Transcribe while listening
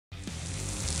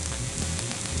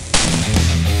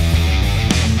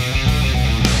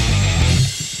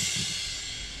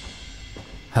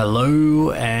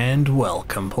Hello and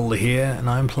welcome, Pauleh here, and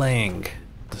I'm playing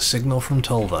the Signal from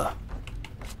Tölva.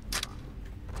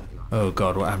 Oh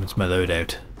god, what happened to my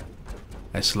loadout?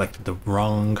 I selected the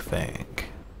wrong thing.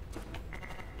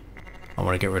 I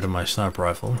want to get rid of my sniper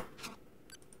rifle.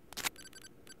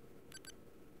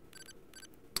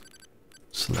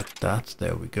 Select that,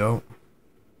 there we go.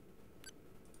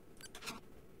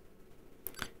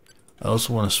 I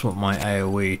also want to swap my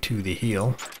AoE to the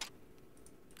heal.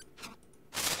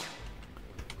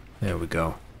 There we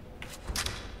go.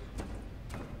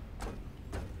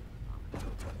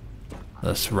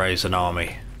 Let's raise an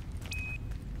army.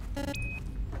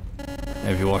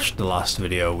 If you watched the last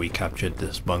video, we captured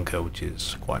this bunker, which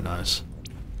is quite nice.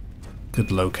 Good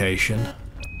location.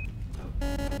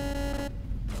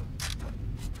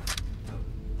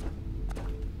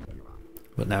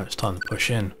 But now it's time to push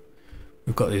in.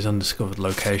 We've got these undiscovered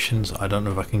locations. I don't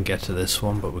know if I can get to this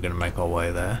one, but we're going to make our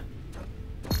way there.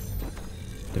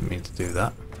 Didn't mean to do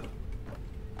that.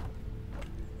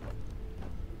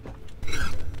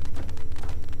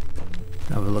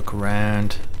 Have a look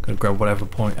around. Gonna grab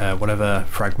whatever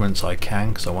fragments I can,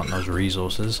 because I want those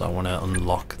resources. I want to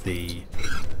unlock the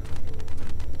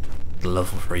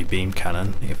level 3 beam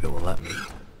cannon, if it will let me.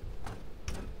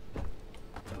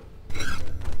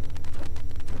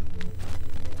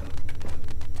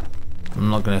 I'm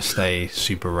not going to stay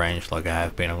super ranged like I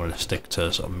have been. I'm going to stick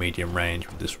to sort of medium range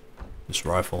with this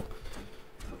rifle.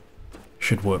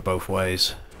 Should work both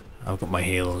ways. I've got my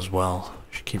heal as well.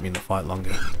 Should keep me in the fight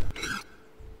longer.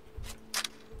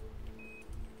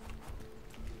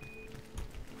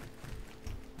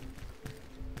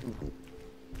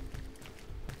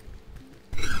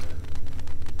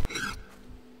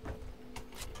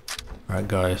 Alright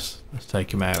guys, let's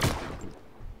take him out.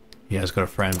 He has got a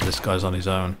friend, this guy's on his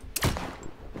own.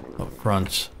 Up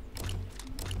front.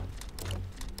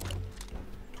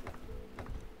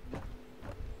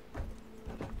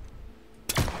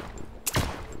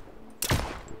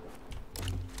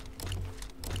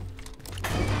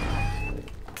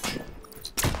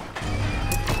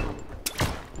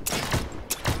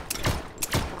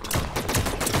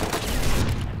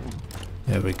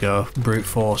 There we go. Brute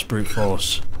force, brute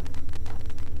force.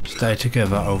 Stay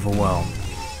together, overwhelm.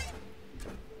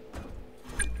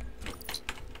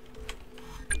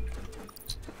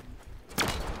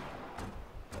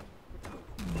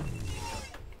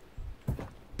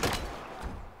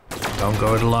 Don't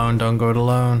go it alone, don't go it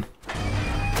alone.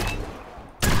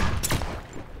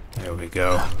 There we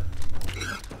go.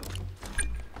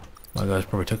 My guys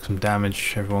probably took some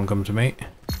damage. Everyone come to me.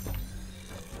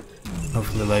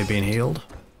 Hopefully they've been healed.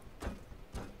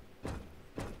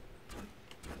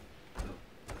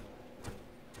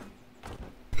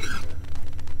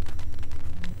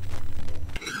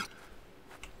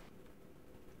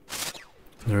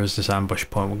 There is this ambush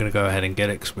point. We're going to go ahead and get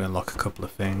it because we unlock a couple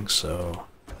of things, so...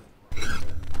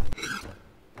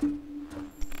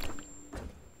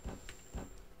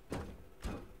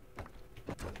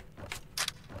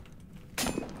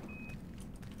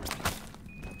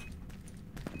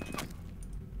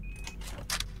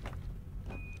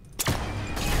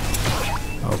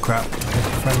 Oh crap,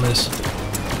 friendlies.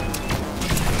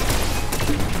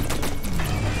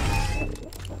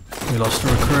 We lost a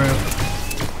recruit.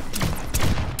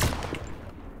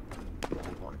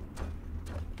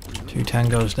 2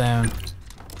 tangos down.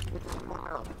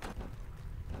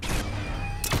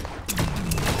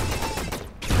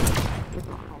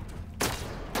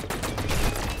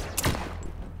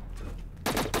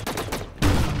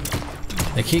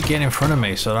 They keep getting in front of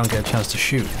me so I don't get a chance to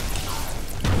shoot.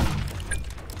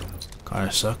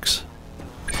 Kinda sucks.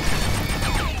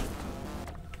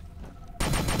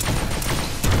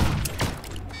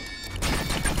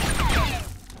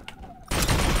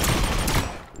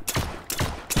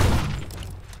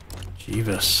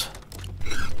 Jeeves.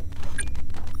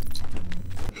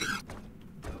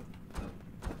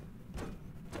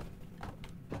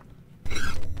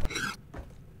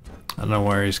 I don't know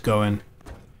where he's going.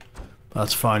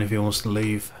 That's fine if he wants to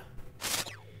leave.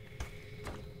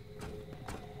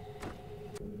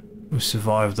 We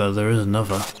survived though, there is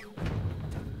another.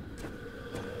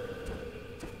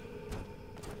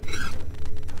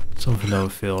 Something don't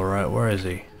feel right, where is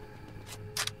he?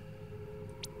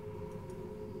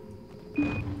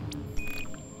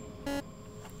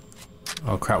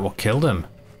 Oh crap, what killed him?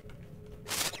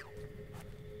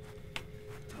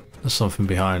 There's something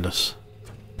behind us.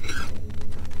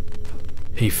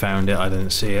 He found it, I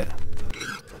didn't see it.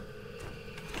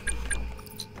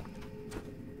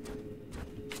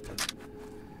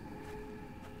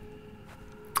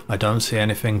 I don't see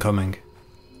anything coming.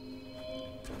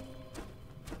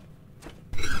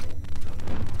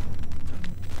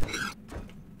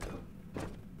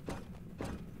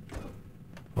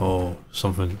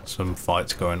 some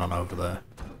fights going on over there.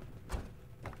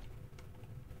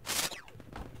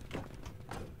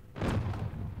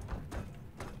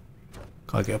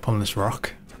 Can I get up on this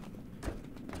rock?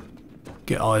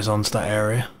 Get eyes onto that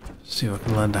area. See if I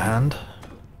can lend a hand.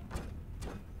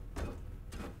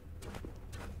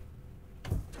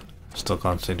 Still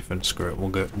can't see anything. Screw it.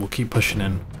 We'll keep pushing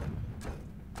in.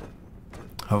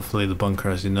 Hopefully the bunker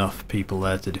has enough people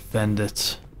there to defend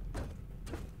it.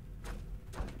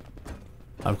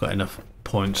 I've got enough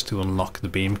points to unlock the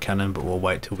beam cannon, but we'll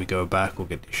wait till we go back. We'll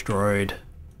get destroyed.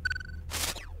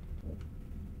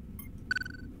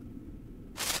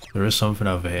 There is something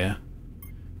over here.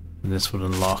 And this would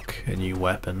unlock a new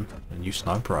weapon, a new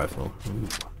sniper rifle. Ooh.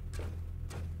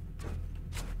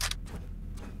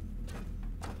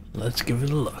 Let's give it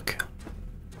a look.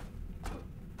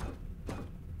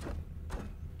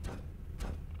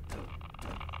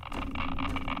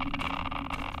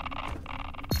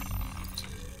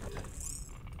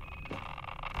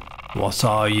 What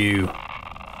are you?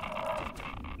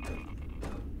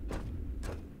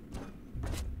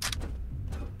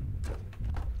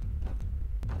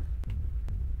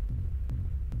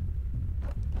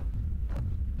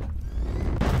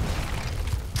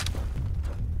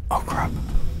 Oh crap.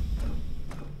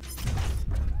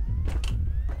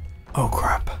 Oh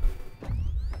crap.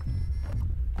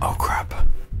 Oh crap.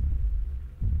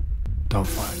 Don't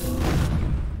fight.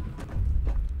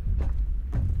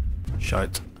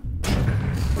 Shite.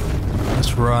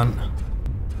 Let's run.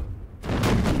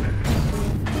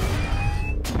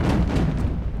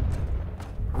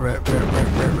 Rip, rip, rip,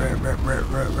 rip, rip, rip,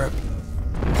 rip, rip, rip.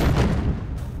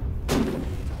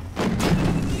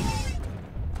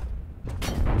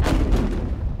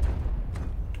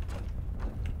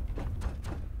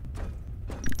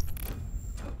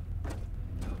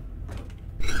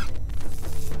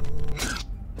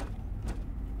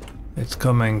 It's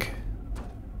coming.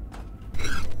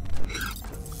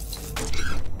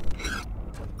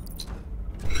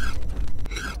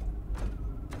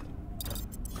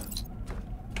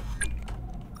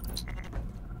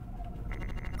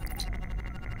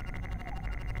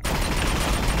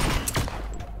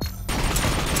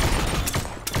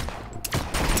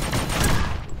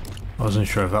 I wasn't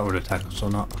sure if that would attack us or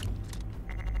not.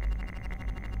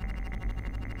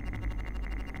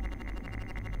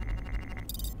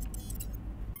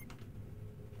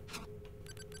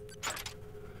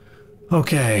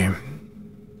 Okay.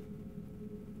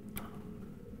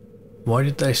 Why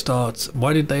did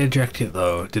they eject it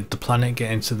though? Did the planet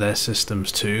get into their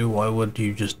systems too? Why would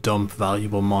you just dump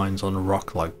valuable mines on a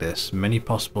rock like this? Many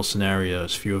possible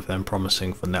scenarios, few of them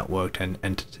promising for networked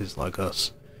entities like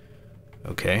us.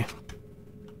 Okay.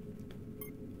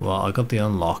 Well, I got the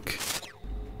unlock,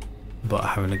 but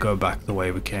having to go back the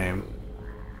way we came.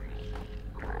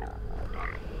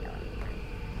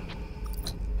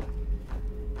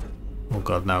 Oh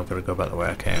god, now I've got to go back the way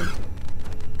I came.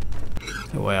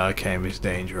 The way I came is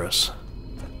dangerous.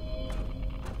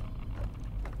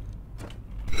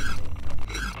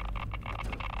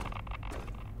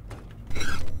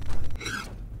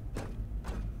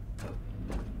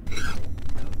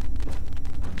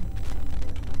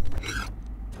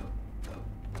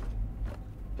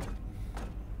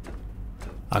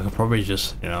 I could probably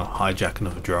just, you know, hijack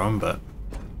another drone, but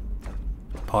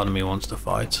part of me wants to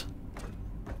fight.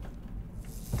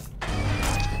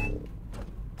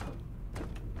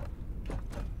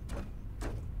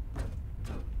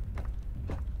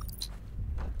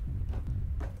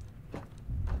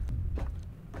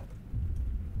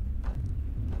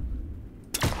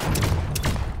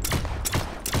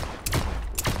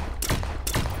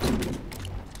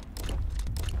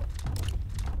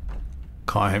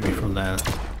 Can't hit me from there.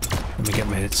 Let me get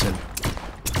my hits in.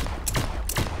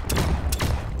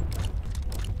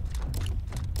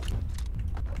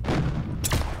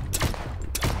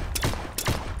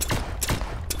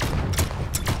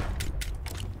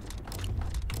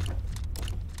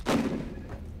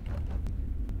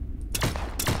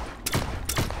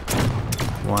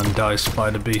 One die,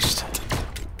 spider beast.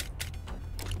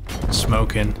 It's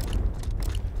smoking.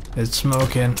 It's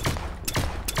smoking.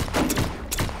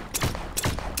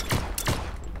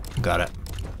 Got it.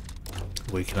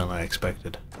 Weaker than I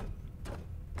expected.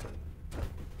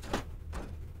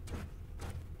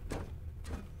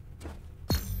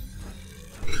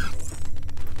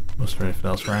 Was there anything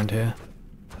else around here?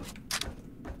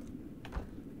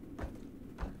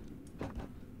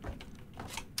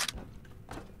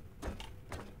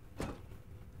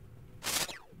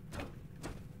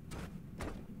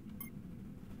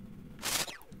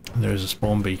 There is a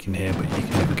spawn beacon here, but you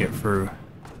can never get through.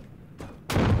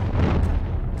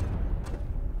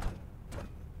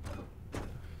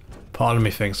 Part of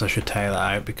me thinks I should take that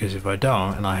out, because if I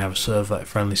don't, and I have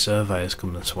friendly surveyors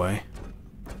come this way,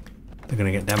 they're going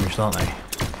to get damaged, aren't they?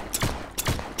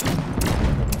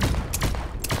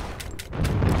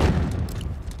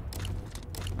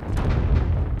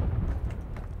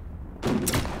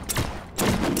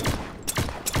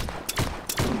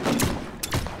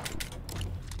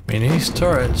 I mean, these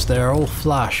turrets, they're all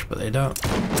flash, but they don't.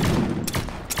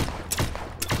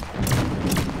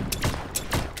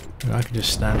 I can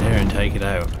just stand here and take it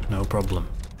out, no problem.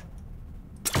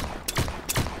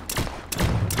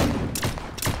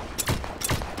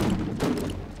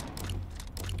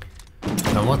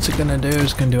 And what's it gonna do?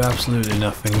 It's gonna do absolutely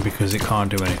nothing because it can't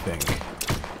do anything.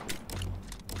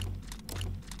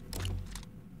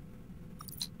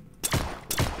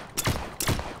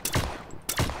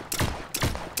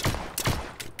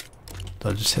 Did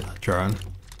I just hit that drone?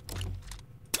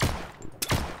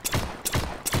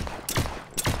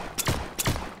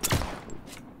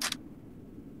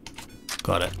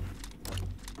 Got it.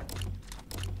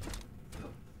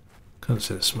 Couldn't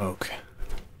see the smoke.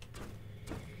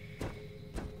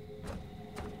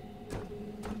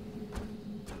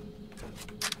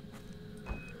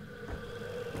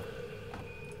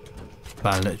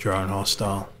 Bandit drone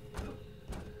hostile.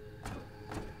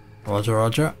 Roger,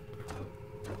 roger.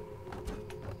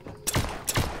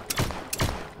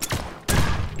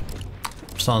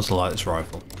 Sounds like this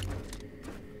rifle.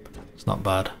 It's not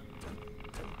bad.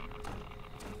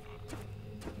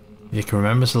 You can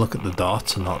remember to look at the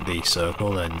dots and not the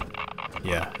circle, then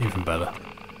yeah, even better.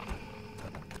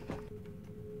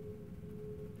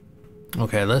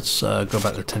 Okay, let's go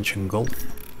back to Tension Gulf.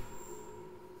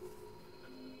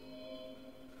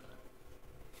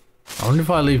 I wonder if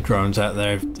I leave drones out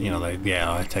there, if, you know,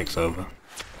 it takes over.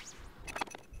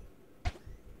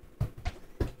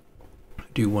 I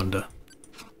do wonder.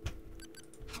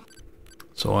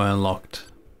 So I unlocked.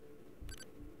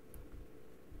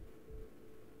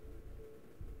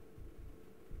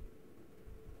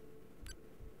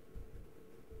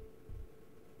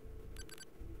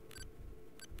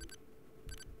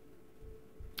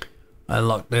 I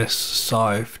unlocked this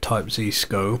Scythe Type Z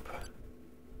scope.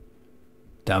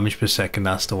 Damage per second,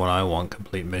 that's the one I want,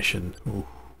 complete mission. Ooh.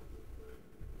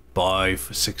 Buy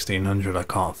for 1600, I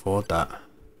can't afford that.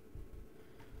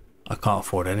 I can't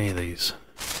afford any of these.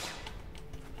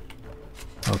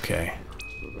 Okay.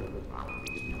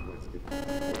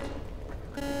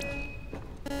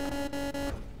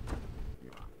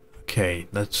 Okay,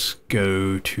 let's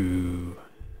go to...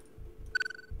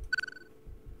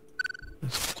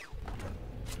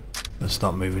 Let's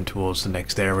start moving towards the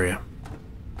next area.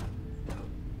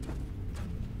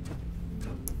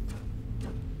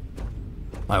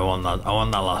 I want that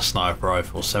last sniper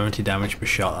rifle. 70 damage per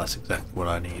shot, that's exactly what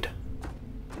I need.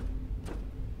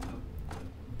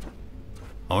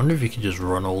 I wonder if you can just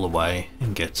run all the way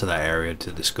and get to that area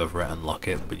to discover it and unlock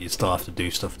it, but you still have to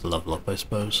do stuff to level up, I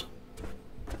suppose.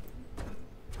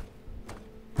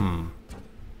 I'm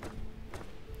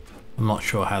not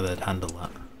sure how they'd handle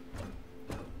that.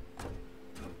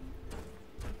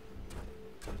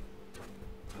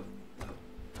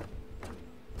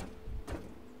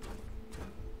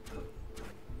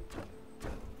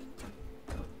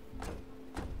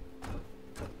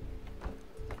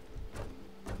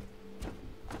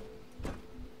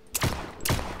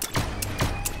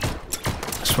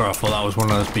 I swear I thought that was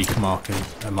one of those beacon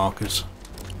markers.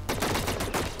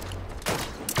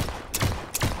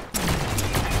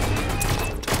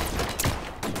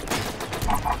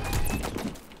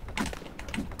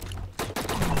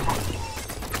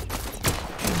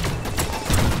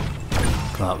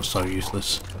 God, that was so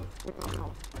useless.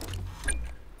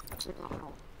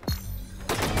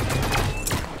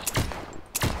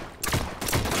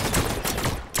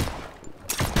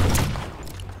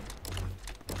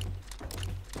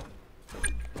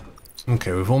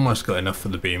 Okay, we've almost got enough for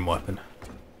the beam weapon.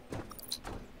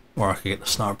 Or I could get the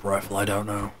sniper rifle, I don't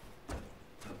know.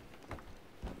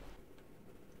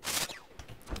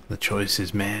 The choice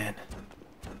is man.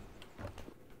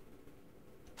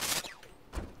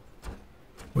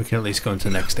 We can at least go into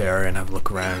the next area and have a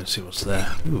look around and see what's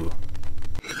there. Ooh.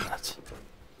 Look at that.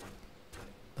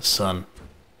 The sun.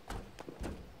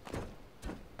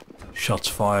 Shots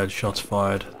fired, shots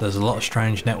fired. There's a lot of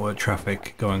strange network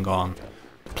traffic going on.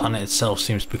 The planet itself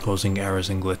seems to be causing errors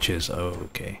and glitches. Oh,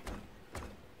 okay.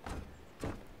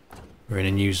 We're in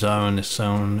a new zone. This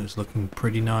zone is looking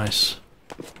pretty nice.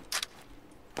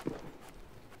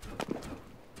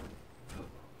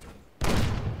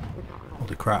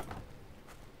 Holy crap.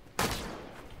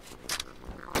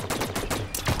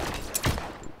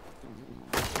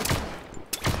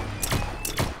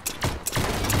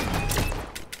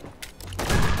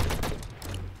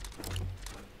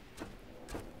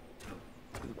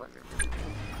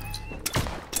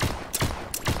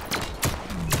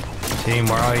 Team,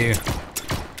 where are you?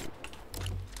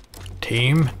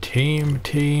 Team, team,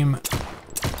 team.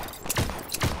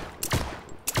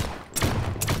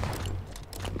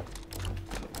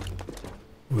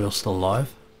 We're still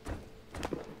alive?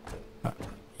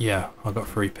 Yeah, I got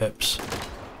 3 pips.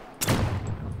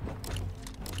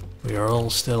 We are all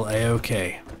still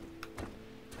A-OK.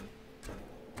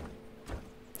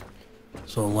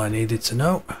 That's all I needed to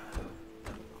know.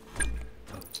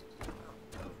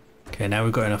 Okay, now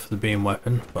we've got enough of the beam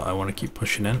weapon, but I want to keep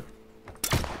pushing in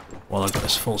while I've got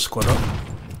this full squad up.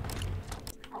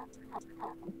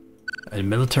 A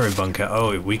military bunker.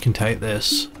 Oh, we can take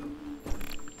this.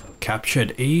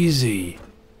 Captured. Easy.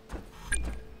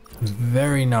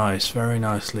 Very nice. Very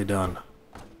nicely done.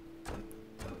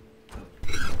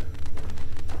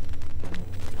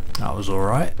 That was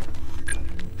alright.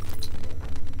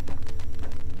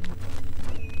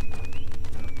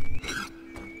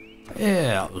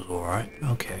 Yeah, that was alright.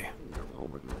 Okay.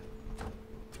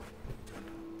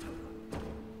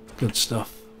 Good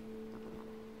stuff.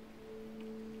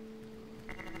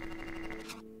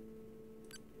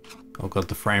 Oh god,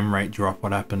 the frame rate drop.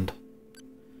 What happened?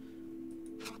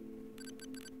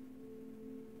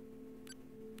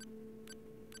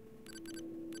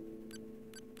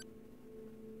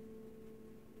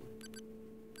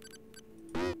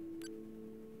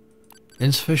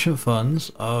 Insufficient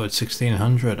funds? Oh, it's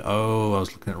 1600. Oh, I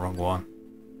was looking at the wrong one.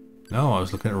 No, I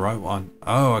was looking at the right one.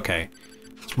 Oh, okay.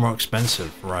 It's more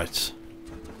expensive, right.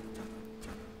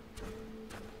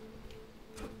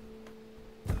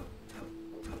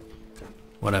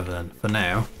 Whatever then. For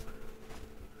now,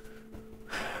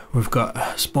 we've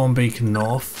got spawn beacon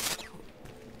north.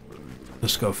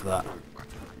 Let's go for that.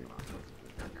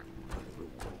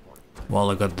 While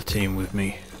I got the team with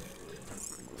me.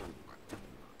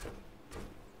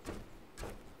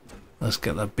 Let's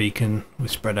get that beacon. We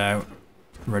spread out.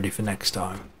 Ready for next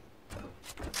time.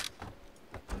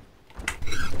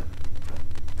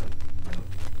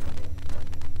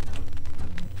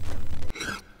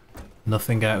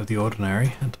 Nothing out of the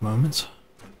ordinary at the moment.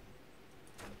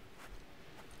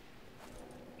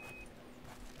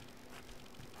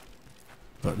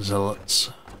 Got zealots.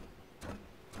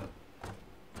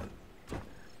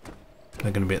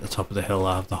 They're going to be at the top of the hill.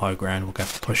 I have the high ground. We'll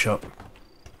have to push up.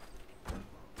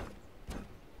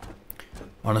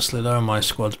 Honestly though, my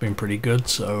squad's been pretty good,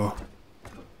 so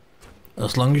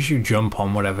as long as you jump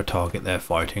on whatever target they're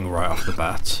fighting right off the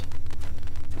bat,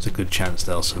 there's a good chance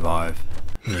they'll survive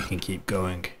and you can keep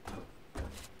going.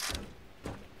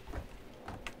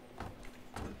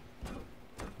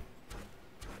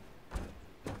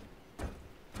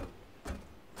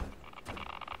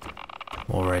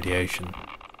 More radiation.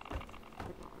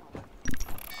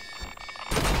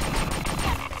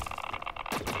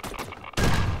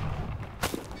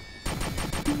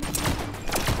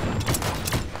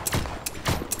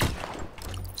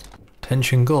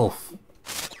 Tension Gulf.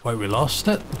 Wait, we lost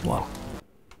it? What?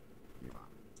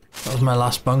 That was my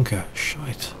last bunker.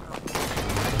 Shite.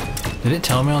 Did it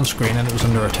tell me on screen that it was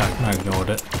under attack and I ignored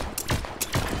it?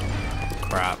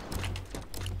 Crap.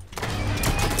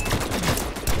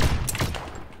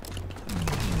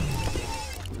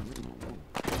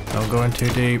 Don't go in too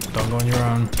deep. Don't go on your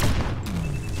own.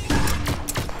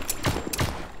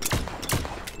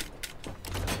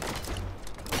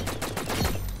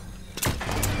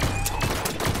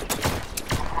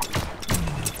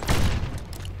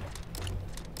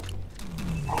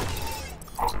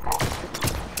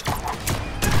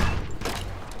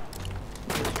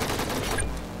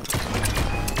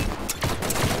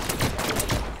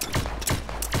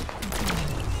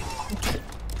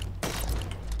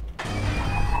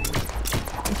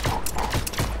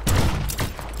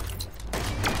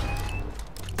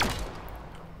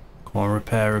 Come on,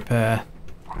 repair, repair.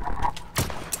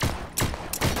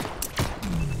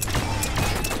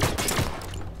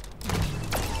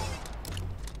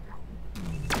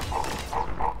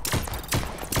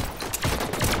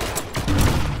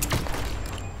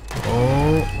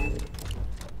 Oh.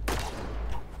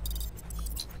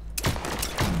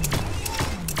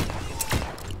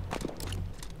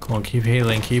 Come on, keep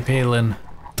healing, keep healing.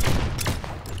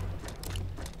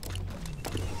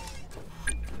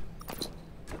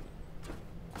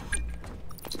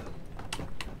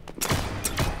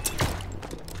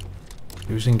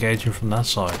 Who's engaging from that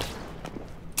side?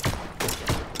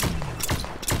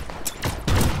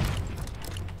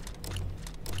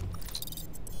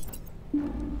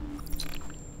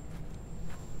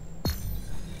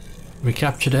 We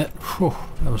captured it. Whew,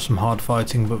 that was some hard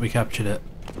fighting, but we captured it.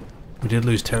 We did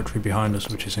lose territory behind us,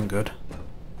 which isn't good.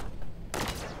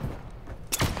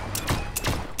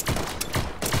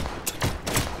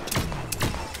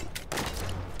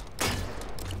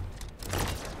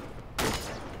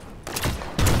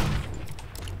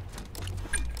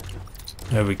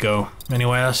 There we go.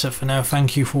 Anyway, that's it for now.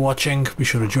 Thank you for watching. Be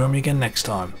sure to join me again next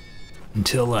time.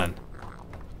 Until then.